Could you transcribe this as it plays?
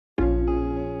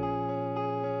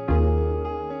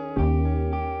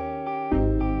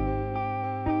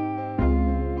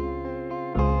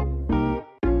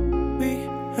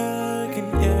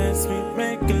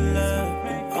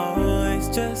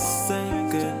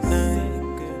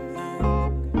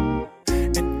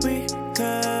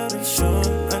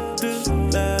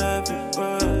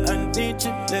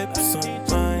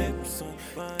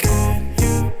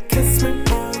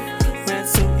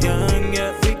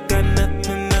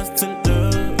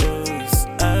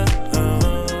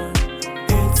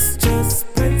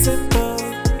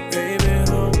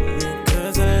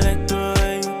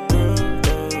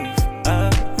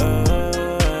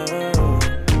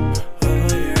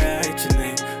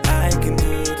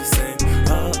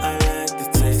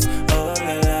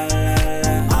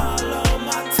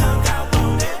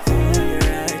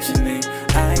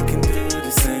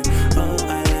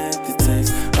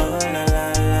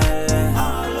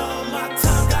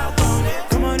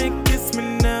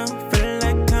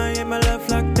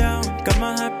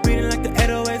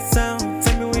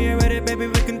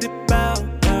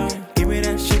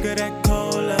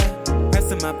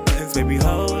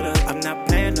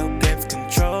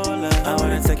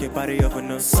wanna take your body over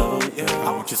no soul, yeah.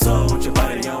 I want your soul, want your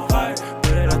body, your heart.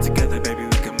 Put it all together, baby,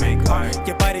 we can make art.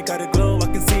 Your body got a glow, I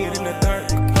can see it in the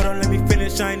dark. Hold on, let me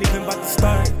finish, I ain't even about to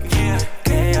start. Yeah,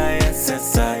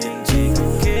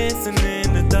 Kissing kissing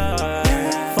in the dark.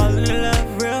 Falling in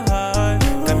love real hard.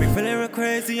 Got me feeling real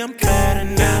crazy, I'm